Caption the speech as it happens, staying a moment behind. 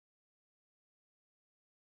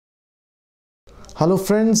Hello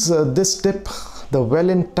friends, this tip, the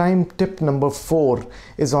well in time tip number 4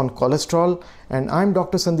 is on cholesterol, and I'm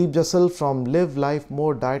Dr. Sandeep Jassal from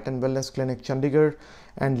LiveLifeMore Diet and Wellness Clinic Chandigarh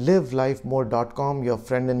and LiveLifeMore.com, your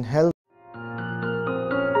friend in health.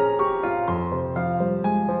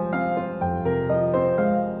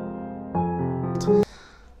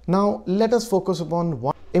 Now let us focus upon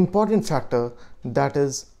one important factor, that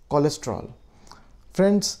is cholesterol.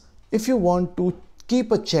 Friends, if you want to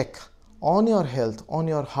keep a check on your health, on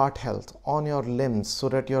your heart health, on your limbs, so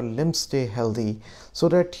that your limbs stay healthy, so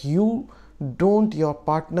that your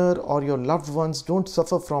partner or your loved ones don't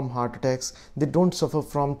suffer from heart attacks, they don't suffer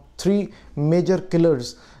from 3 major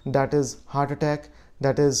killers, that is heart attack,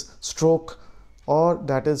 that is stroke, or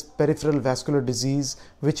that is peripheral vascular disease,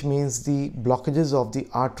 which means the blockages of the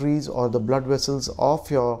arteries or the blood vessels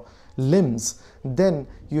of your limbs, then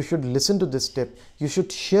you should listen to this tip. You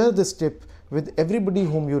should share this tip with everybody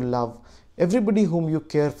whom you love, everybody whom you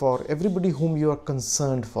care for, everybody whom you are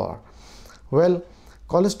concerned for. Well,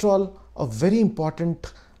 cholesterol, a very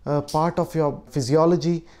important part of your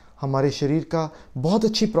physiology, हमारे शरीर का बहुत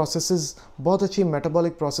अच्छी processes, बहुत अच्छी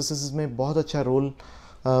metabolic processes में बहुत अच्छा रोल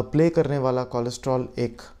प्ले करने वाला कोलेस्ट्रॉल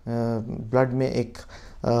एक ब्लड में एक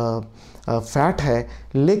फैट है,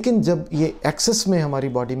 लेकिन जब ये एक्सेस में हमारी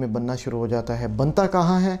बॉडी में बनना शुरू हो जाता है, बनता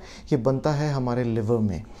कहाँ है? ये बनता है हमारे लिवर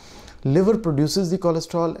में. Liver produces the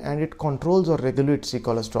cholesterol and it controls or regulates the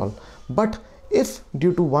cholesterol. But if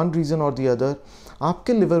due to one reason or the other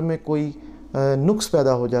आपके लिवर में कोई नुक्स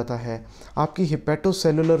पैदा हो जाता है, आपकी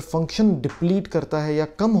हिपेटोसेलुलर फंक्शन डिप्लीट करता है या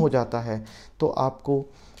कम हो जाता है, तो आपको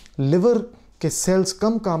लिवर के सेल्स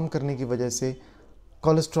कम काम करने की वजह से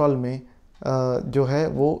कोलेस्ट्रॉल में जो है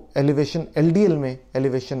वो एलिवेशन, LDL में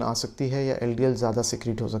एलिवेशन आ सकती है या LDL ज़्यादा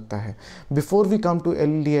सिक्रीट हो सकता है. Before we come to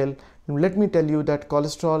LDL, let me tell you that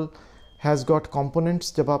cholesterol has got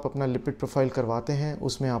components. जब आप अपना लिपिड प्रोफाइल करवाते हैं,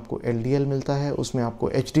 उसमें आपको LDL मिलता है, उसमें आपको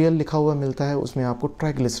HDL लिखा हुआ मिलता है, उसमें आपको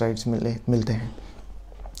ट्राइग्लिसराइड्स मिलते हैं.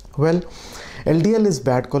 Well, LDL is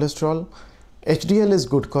bad cholesterol, HDL is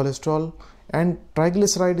good cholesterol, and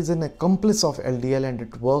triglyceride is an accomplice of LDL, and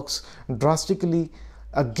it works drastically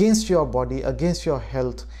against your body, against your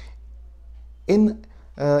health in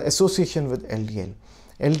association with LDL.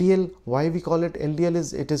 LDL, why we call it LDL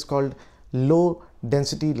is it is called low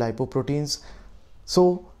density lipoproteins. So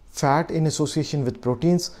fat in association with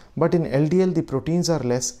proteins, but in LDL the proteins are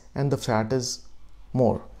less and the fat is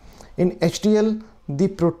more. In HDL the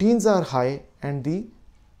proteins are high and the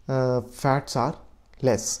fats are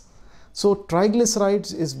less. So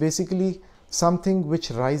triglycerides is basically something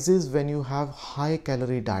which rises when you have high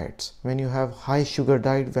calorie diets, when you have high sugar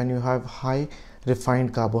diet, when you have high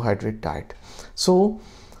refined carbohydrate diet. So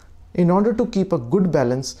in order to keep a good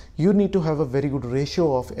balance, you need to have a very good ratio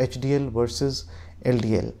of HDL versus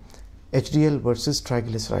LDL, HDL versus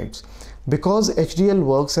triglycerides. Because HDL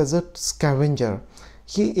works as a scavenger,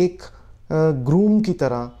 ये एक groom की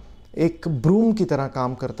तरह, एक broom की तरह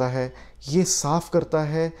काम करता है. ये साफ करता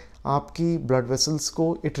है आपकी ब्लड वेसल्स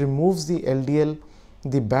को. It removes the LDL,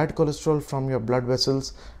 the bad cholesterol from your blood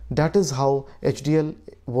vessels. That is how HDL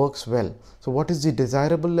works well. So what is the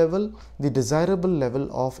desirable level? The desirable level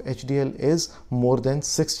of HDL is more than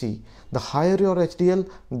 60. The higher your HDL,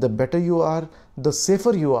 the better you are, the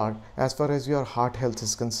safer you are as far as your heart health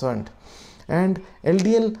is concerned. And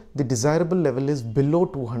LDL, the desirable level is below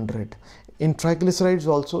 200. In triglycerides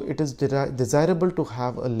also, it is desirable to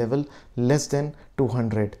have a level less than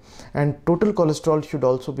 200. And total cholesterol should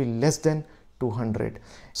also be less than 200.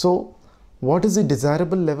 So what is the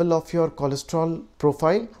desirable level of your cholesterol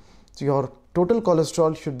profile? So your total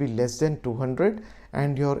cholesterol should be less than 200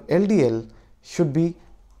 and your LDL should be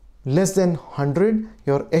less than 100.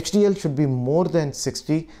 Your HDL should be more than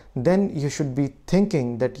 60. Then you should be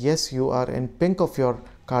thinking that yes, you are in pink of your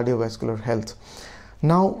cardiovascular health.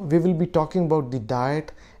 Now we will be talking about the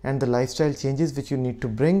diet and the lifestyle changes which you need to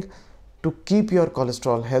bring to keep your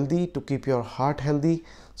cholesterol healthy, to keep your heart healthy.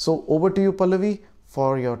 So over to you, Pallavi,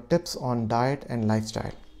 for your tips on diet and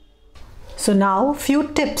lifestyle. So now few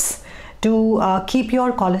tips to keep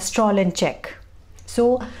your cholesterol in check. So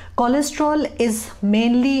cholesterol is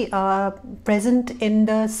mainly present in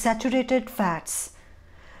the saturated fats.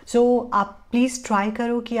 So आप please try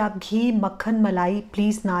करो कि आप घी, मक्खन, मलाई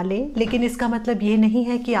please ना लें, लेकिन इसका मतलब ये नहीं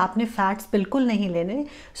है कि आपने फैट्स बिल्कुल नहीं लेने.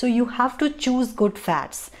 So you have to choose good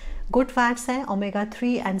fats. Good fats हैं omega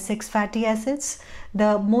 3 and 6 fatty acids, the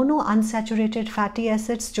mono unsaturated fatty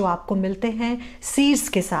acids जो आपको मिलते हैं सीड्स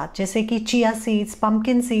के साथ, जैसे कि chia seeds,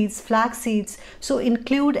 pumpkin seeds, flax seeds. So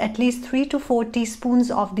include at least 3 to 4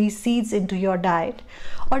 teaspoons of these seeds into your diet.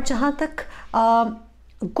 और जहाँ तक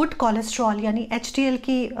गुड कोलेस्ट्रॉल यानी HDL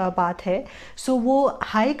की बात है, सो वो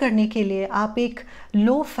हाई करने के लिए आप एक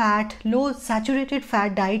लो फैट, लो सैचुरेटेड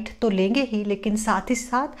फैट डाइट तो लेंगे ही, लेकिन साथ ही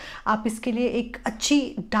साथ आप इसके लिए एक अच्छी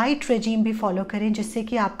डाइट रेजीम भी फॉलो करें जिससे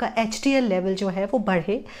कि आपका HDL लेवल जो है वो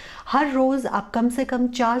बढ़े। हर रोज़ आप कम से कम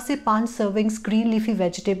 4 से 5 सर्विंग्स ग्रीन लीफी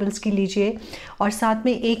वेजिटेबल्स की लीजिए और साथ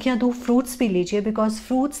में 1 या 2 फ्रूट्स भी लीजिए, because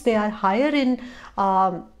fruits they are higher in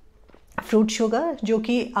fruit sugar, जो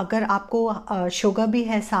कि अगर आपको शुगर भी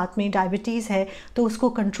है, साथ में डायबिटीज़ है, तो उसको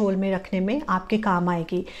कंट्रोल में रखने में आपके काम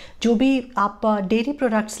आएगी। जो भी आप डेयरी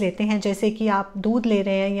प्रोडक्ट्स लेते हैं, जैसे कि आप दूध ले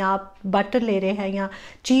रहे हैं या आप बटर ले रहे हैं या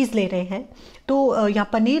चीज़ ले रहे हैं तो या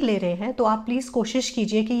पनीर ले रहे हैं, तो आप प्लीज़ कोशिश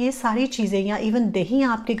कीजिए कि ये सारी चीज़ें या इवन दही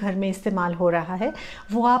आपके घर में इस्तेमाल हो रहा है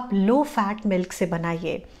वो आप लो फैट मिल्क से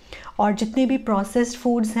बनाइए। और जितने भी प्रोसेस्ड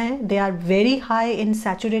फूड्स हैं they are very high in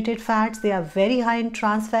saturated fats, they are very high in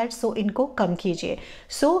trance fats, सो इनको कम कीजिए।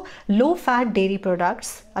 सो low fat dairy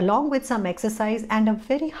products along with some exercise and a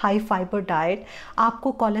very high fibre diet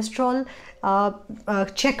आपको cholesterol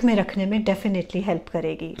check में रखने में definitely help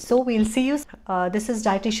करेगी। So we'll C you, this is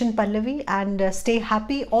dietitian Pallavi and stay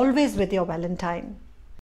happy always with your Valentine.